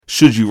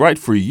Should you write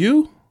for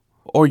you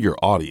or your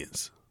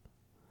audience?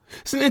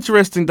 It's an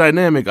interesting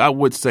dynamic, I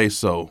would say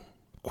so.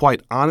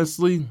 Quite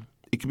honestly,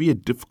 it can be a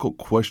difficult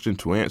question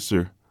to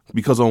answer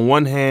because on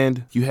one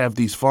hand, you have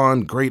these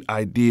fond, great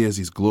ideas,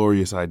 these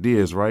glorious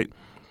ideas, right,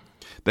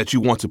 that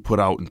you want to put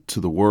out into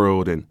the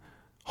world and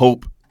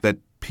hope that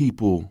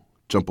people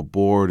jump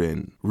aboard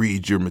and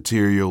read your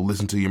material,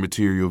 listen to your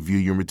material, view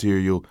your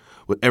material,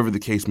 whatever the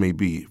case may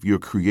be. If you're a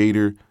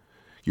creator,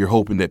 you're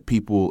hoping that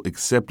people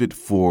accept it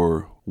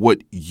for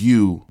what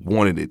you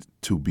wanted it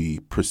to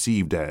be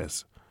perceived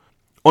as.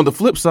 On the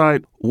flip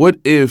side, what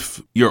if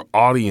your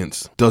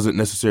audience doesn't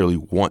necessarily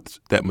want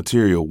that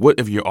material? What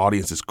if your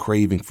audience is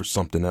craving for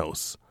something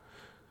else?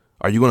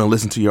 Are you going to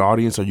listen to your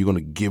audience? Are you going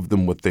to give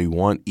them what they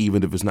want,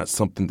 even if it's not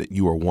something that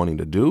you are wanting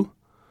to do?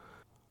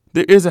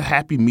 There is a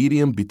happy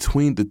medium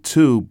between the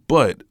two,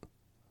 but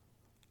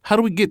how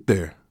do we get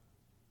there?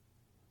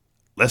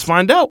 Let's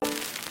find out.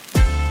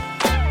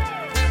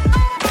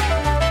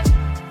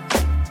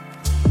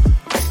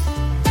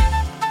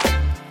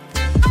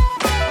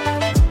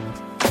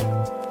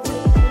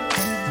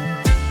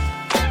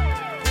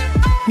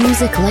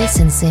 Music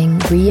licensing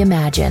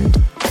reimagined.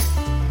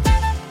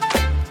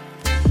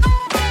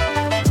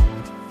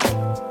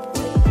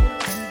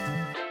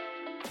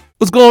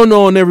 What's going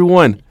on,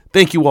 everyone?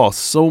 Thank you all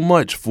so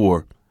much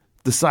for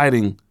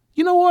deciding,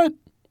 you know what?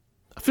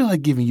 I feel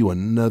like giving you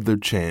another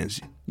chance.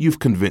 You've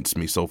convinced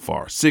me so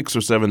far. 6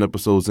 or 7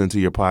 episodes into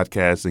your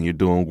podcast, and you're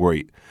doing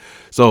great.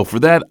 So for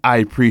that, I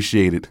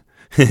appreciate it.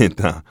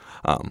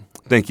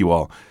 Thank you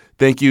all.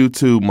 Thank you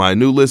to my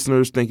new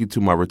listeners. Thank you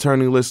to my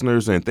returning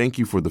listeners. And thank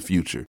you for the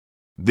future.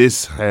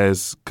 This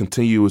has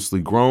continuously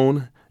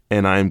grown,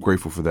 and I am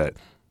grateful for that.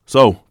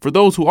 So for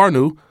those who are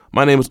new,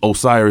 my name is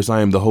Osiris.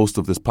 I am the host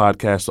of this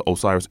podcast, the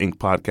Osiris Inc.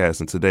 podcast.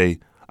 And today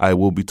I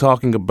will be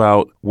talking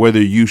about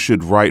whether you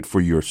should write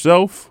for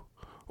yourself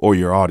or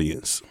your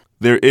audience.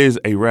 There is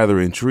a rather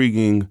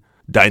intriguing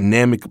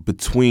dynamic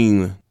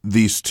between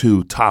these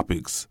two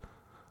topics.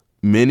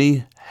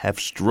 Many have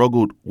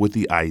struggled with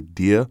the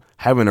idea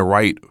having to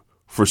write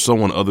for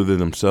someone other than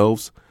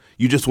themselves.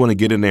 You just want to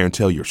get in there and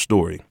tell your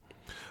story.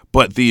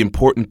 But the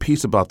important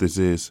piece about this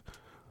is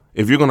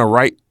if you're going to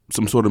write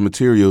some sort of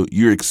material,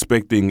 you're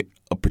expecting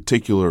a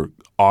particular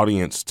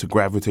audience to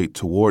gravitate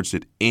towards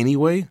it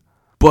anyway.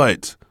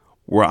 But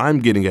where I'm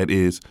getting at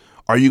is,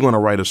 are you going to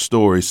write a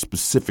story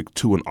specific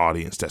to an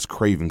audience that's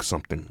craving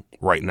something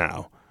right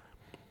now?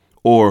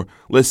 Or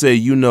let's say,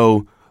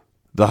 the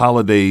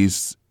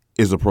holidays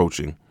is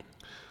approaching.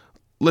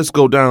 Let's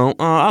go down,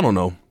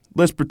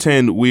 Let's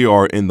pretend we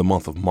are in the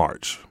month of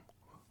March,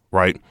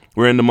 right?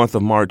 We're in the month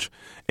of March,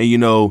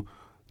 and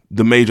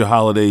the major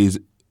holidays,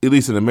 at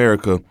least in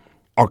America,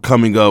 are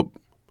coming up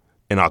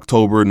in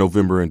October,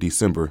 November, and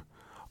December.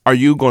 Are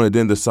you going to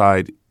then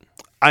decide,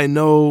 I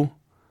know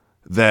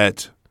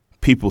that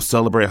people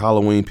celebrate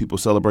Halloween, people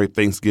celebrate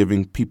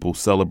Thanksgiving, people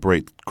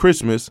celebrate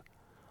Christmas.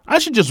 I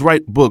should just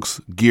write books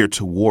geared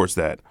towards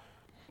that.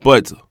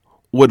 But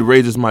what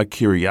raises my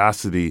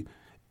curiosity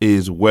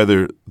is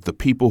whether the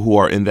people who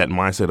are in that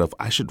mindset of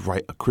I should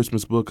write a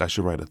Christmas book, I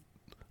should write a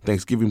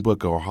Thanksgiving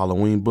book or a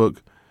Halloween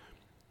book,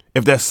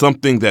 if that's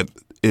something that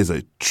is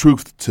a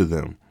truth to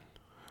them.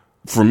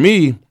 For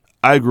me,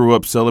 I grew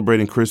up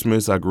celebrating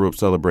Christmas. I grew up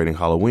celebrating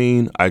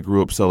Halloween. I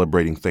grew up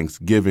celebrating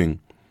Thanksgiving.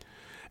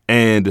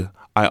 And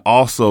I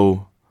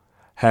also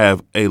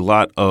have a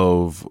lot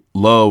of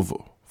love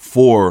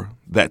for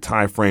that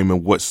time frame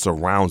and what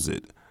surrounds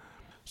it.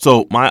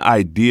 So my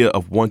idea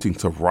of wanting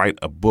to write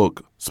a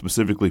book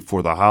specifically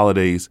for the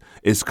holidays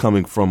is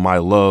coming from my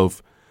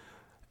love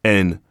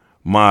and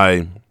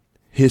my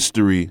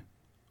history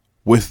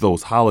with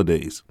those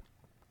holidays.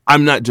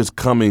 I'm not just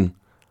coming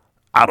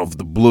out of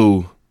the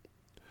blue,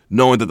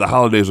 knowing that the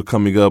holidays are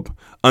coming up,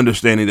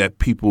 understanding that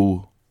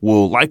people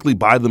will likely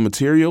buy the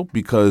material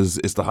because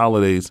it's the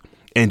holidays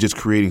and just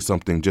creating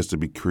something just to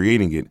be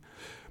creating it.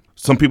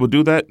 Some people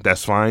do that.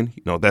 That's fine.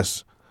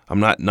 I'm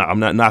not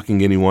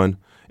knocking anyone.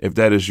 If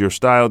that is your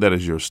style, that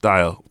is your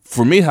style.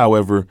 For me,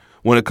 however,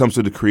 when it comes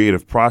to the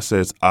creative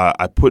process,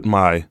 I put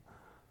my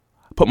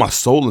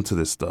soul into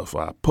this stuff.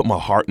 I put my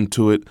heart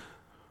into it,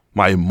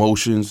 my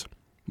emotions,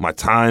 my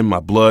time, my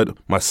blood,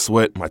 my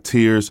sweat, my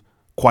tears,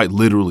 quite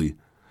literally.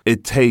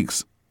 It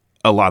takes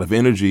a lot of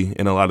energy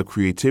and a lot of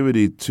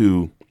creativity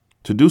to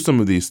do some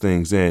of these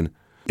things. And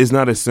it's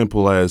not as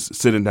simple as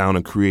sitting down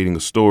and creating a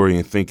story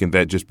and thinking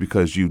that just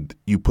because you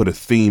put a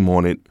theme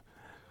on it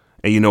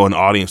and an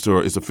audience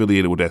or is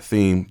affiliated with that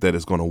theme that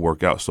it's going to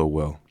work out so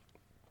well.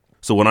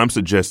 So what I'm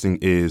suggesting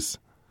is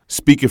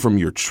speaking from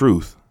your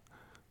truth.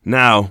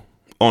 Now,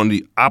 on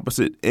the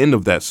opposite end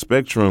of that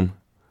spectrum,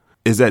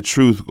 is that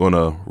truth going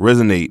to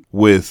resonate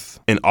with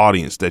an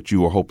audience that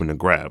you are hoping to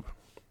grab?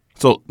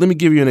 So let me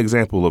give you an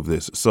example of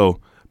this. So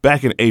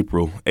back in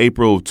April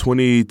of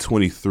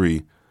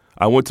 2023,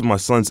 I went to my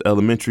son's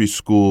elementary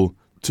school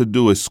to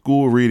do a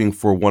school reading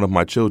for one of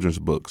my children's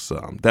books.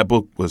 That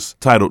book was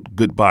titled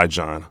Goodbye,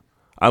 John.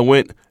 I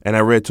went and I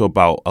read to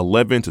about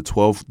 11 to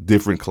 12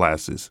 different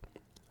classes.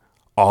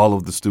 All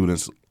of the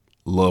students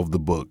loved the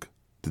book.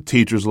 The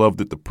teachers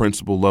loved it. The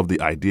principal loved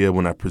the idea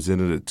when I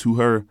presented it to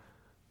her.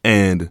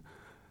 And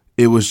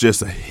it was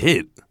just a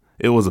hit.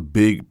 It was a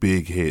big,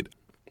 big hit.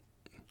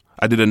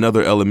 I did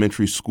another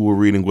elementary school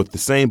reading with the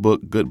same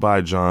book,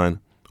 Goodbye, John,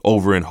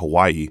 over in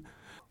Hawaii.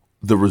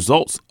 The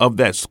results of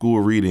that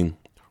school reading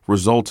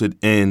resulted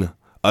in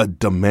a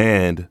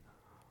demand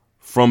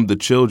from the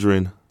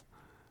children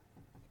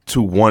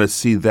to want to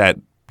see that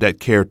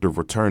character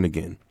return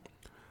again.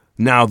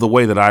 Now, the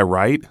way that I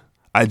write,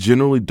 I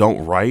generally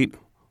don't write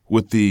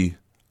with the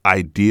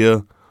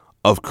idea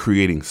of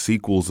creating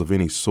sequels of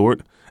any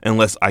sort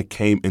unless I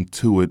came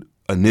into it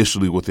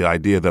initially with the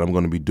idea that I'm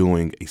going to be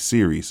doing a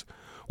series,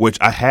 which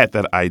I had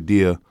that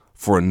idea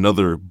for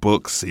another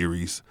book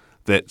series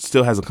that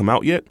still hasn't come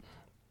out yet.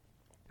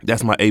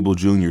 That's my Abel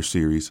Jr.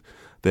 series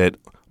that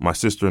my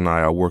sister and I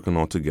are working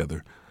on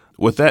together.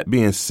 With that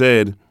being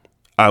said,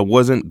 I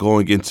wasn't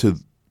going into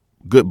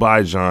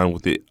Goodbye, John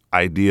with the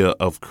idea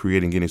of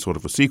creating any sort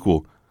of a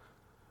sequel,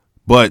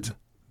 but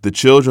the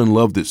children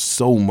loved it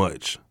so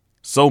much.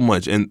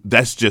 And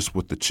that's just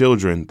with the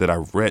children that I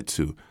read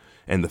to,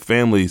 and the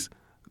families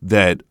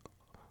that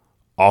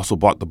also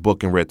bought the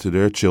book and read to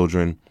their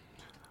children,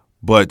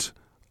 but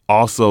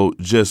also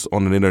just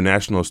on an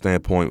international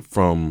standpoint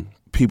from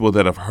people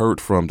that I've heard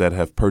from that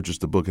have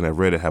purchased the book and have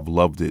read it, have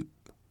loved it.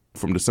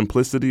 From the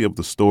simplicity of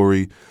the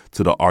story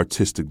to the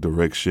artistic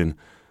direction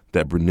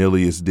that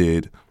Bernelius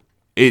did,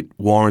 it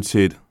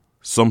warranted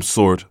some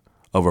sort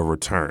of a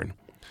return.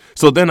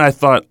 So then I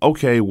thought,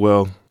 okay,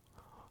 well,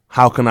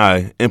 how can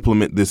I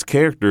implement this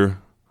character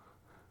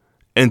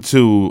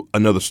into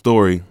another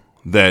story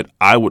that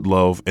I would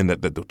love and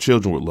that the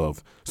children would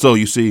love? So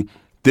you see,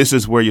 this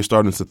is where you're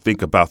starting to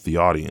think about the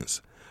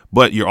audience,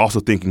 but you're also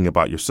thinking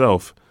about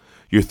yourself.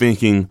 You're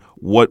thinking,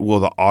 what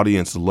will the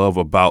audience love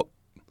about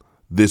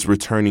this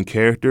returning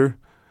character?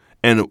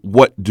 And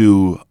what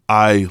do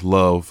I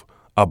love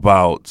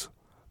about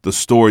the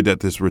story that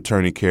this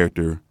returning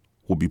character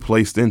will be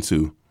placed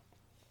into?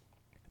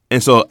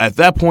 And so at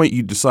that point,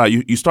 you decide,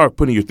 you start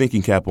putting your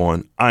thinking cap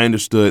on. I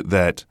understood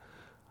that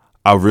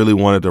I really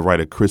wanted to write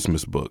a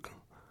Christmas book.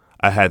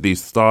 I had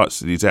these thoughts,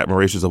 these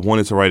admirations of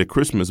wanting to write a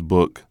Christmas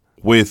book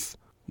with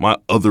my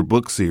other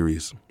book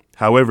series.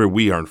 However,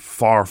 we are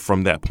far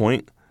from that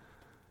point.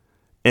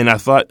 And I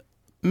thought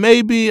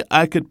maybe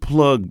I could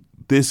plug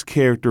this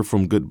character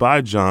from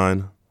Goodbye,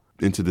 John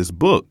into this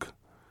book,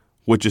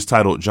 which is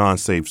titled John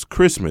Saves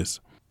Christmas.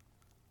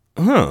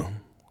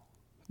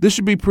 This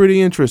should be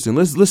pretty interesting.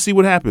 Let's see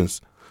what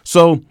happens.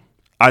 So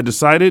I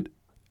decided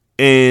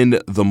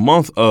in the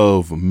month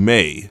of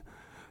May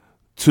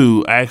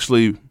to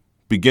actually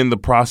begin the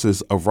process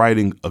of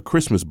writing a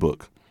Christmas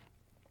book.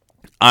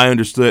 I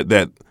understood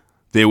that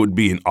there would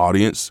be an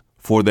audience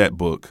for that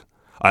book.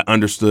 I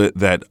understood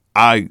that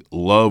I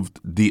loved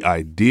the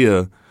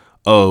idea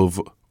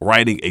of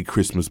writing a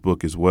Christmas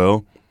book as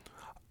well.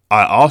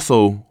 I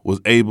also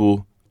was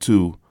able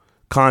to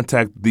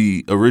contact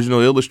the original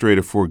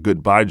illustrator for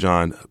Goodbye,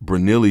 John,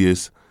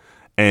 Bernelius,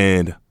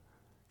 and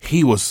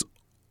he was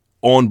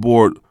on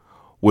board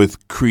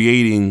with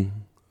creating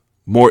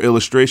more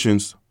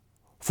illustrations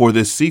for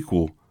this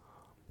sequel.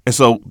 And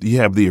so you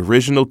have the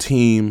original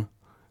team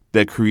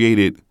that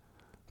created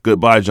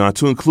Goodbye, John,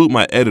 to include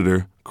my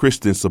editor,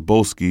 Kristen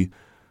Sobolski.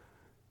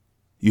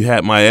 You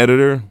had my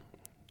editor,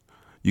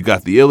 you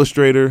got the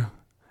illustrator,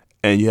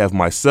 and you have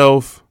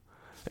myself,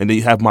 and then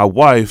you have my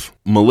wife,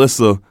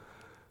 Melissa,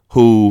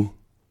 who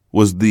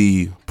was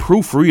the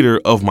proofreader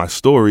of my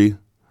story.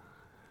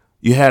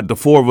 You had the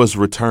four of us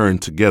return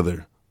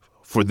together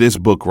for this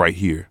book right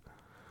here.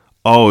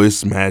 Oh,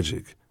 it's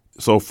magic.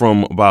 So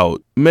from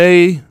about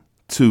May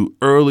to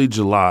early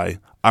July,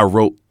 I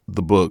wrote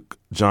the book,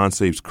 John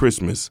Saves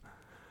Christmas.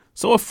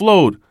 So it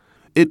flowed.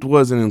 It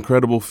was an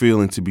incredible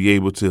feeling to be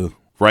able to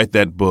write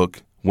that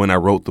book when I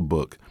wrote the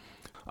book.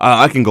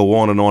 I can go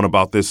on and on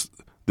about this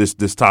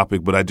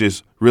topic, but I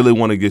just really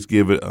want to just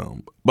give it.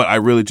 But I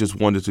really just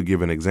wanted to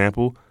give an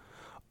example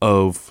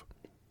of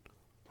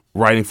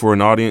writing for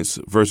an audience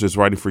versus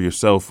writing for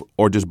yourself,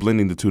 or just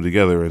blending the two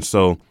together. And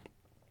so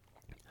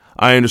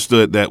I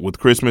understood that with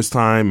Christmas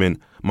time and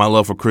my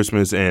love for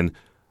Christmas and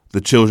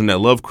the children that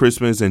love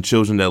Christmas and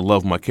children that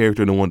love my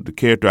character and wanted the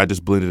character, I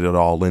just blended it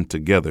all in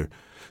together.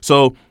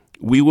 So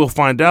we will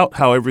find out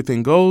how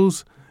everything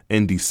goes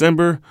in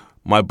December.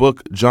 My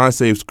book, John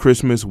Saves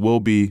Christmas, will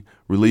be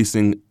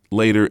releasing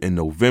later in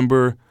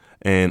November,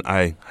 and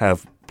I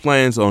have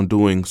plans on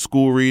doing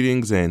school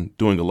readings and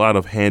doing a lot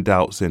of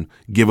handouts and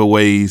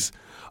giveaways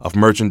of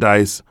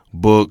merchandise,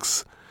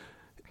 books.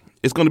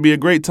 It's going to be a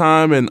great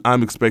time, and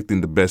I'm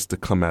expecting the best to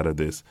come out of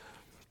this.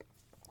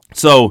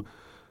 So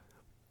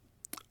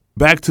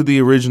back to the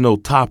original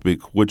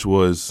topic, which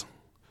was,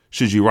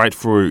 should you write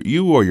for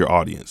you or your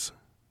audience?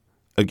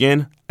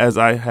 Again, as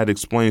I had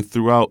explained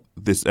throughout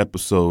this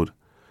episode,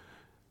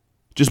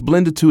 just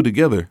blend the two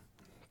together.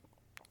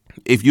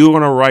 If you're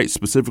going to write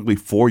specifically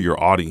for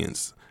your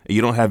audience and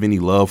you don't have any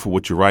love for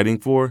what you're writing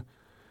for,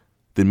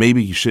 then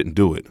maybe you shouldn't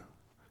do it.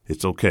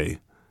 It's okay.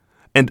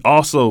 And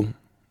also,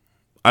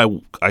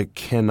 I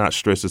cannot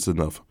stress this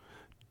enough.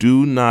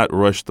 do not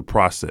rush the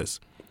process.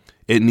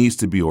 It needs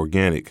to be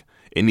organic.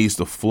 It needs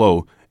to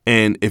flow.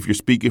 And if you're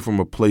speaking from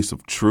a place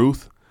of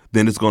truth,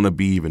 then it's going to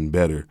be even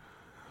better.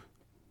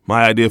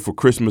 My idea for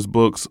Christmas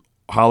books,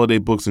 holiday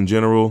books in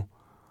general,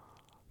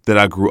 that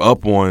I grew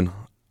up on,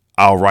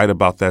 I'll write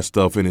about that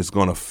stuff and it's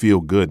going to feel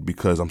good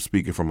because I'm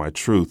speaking from my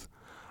truth.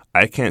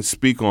 I can't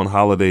speak on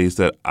holidays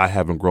that I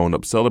haven't grown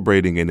up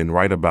celebrating and then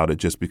write about it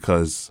just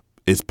because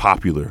it's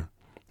popular.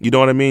 You know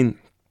what I mean?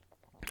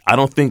 I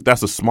don't think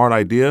that's a smart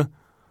idea.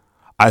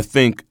 I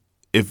think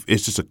if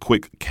it's just a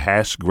quick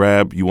cash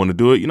grab, you want to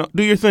do it,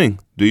 do your thing.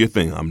 Do your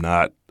thing.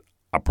 I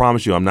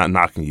promise you, I'm not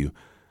knocking you.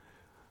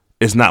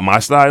 It's not my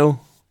style.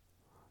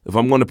 If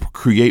I'm going to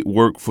create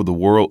work for the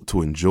world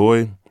to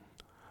enjoy,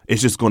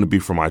 it's just going to be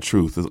for my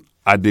truth.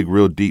 I dig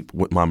real deep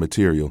with my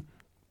material.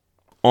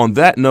 On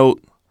that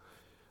note,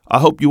 I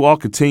hope you all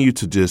continue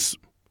to just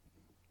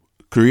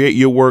create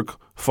your work,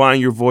 find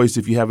your voice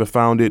if you haven't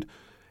found it,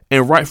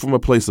 and write from a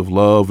place of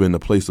love and a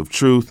place of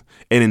truth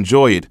and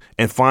enjoy it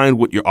and find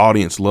what your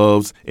audience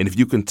loves. And if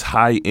you can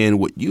tie in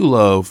what you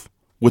love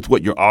with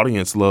what your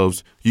audience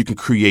loves, you can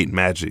create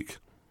magic.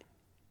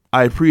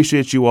 I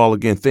appreciate you all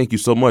again. Thank you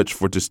so much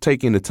for just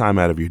taking the time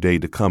out of your day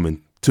to come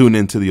and tune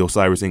into the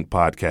Osiris Inc.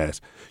 podcast.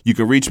 You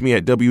can reach me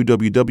at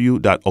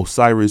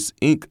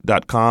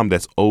www.osirusinc.com.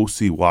 That's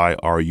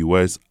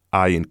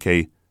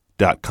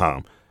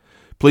OCYRUSINK.com.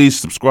 Please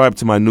subscribe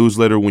to my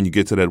newsletter when you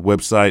get to that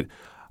website.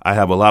 I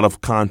have a lot of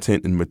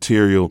content and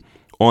material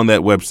on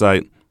that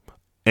website.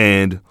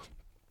 And,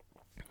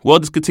 well,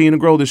 just continue to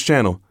grow this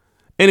channel.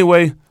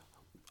 Anyway,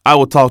 I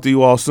will talk to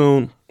you all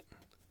soon.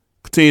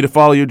 Continue to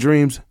follow your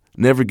dreams.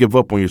 Never give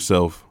up on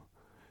yourself.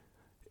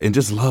 And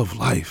just love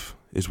life.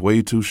 It's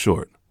way too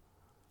short.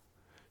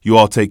 You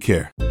all take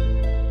care.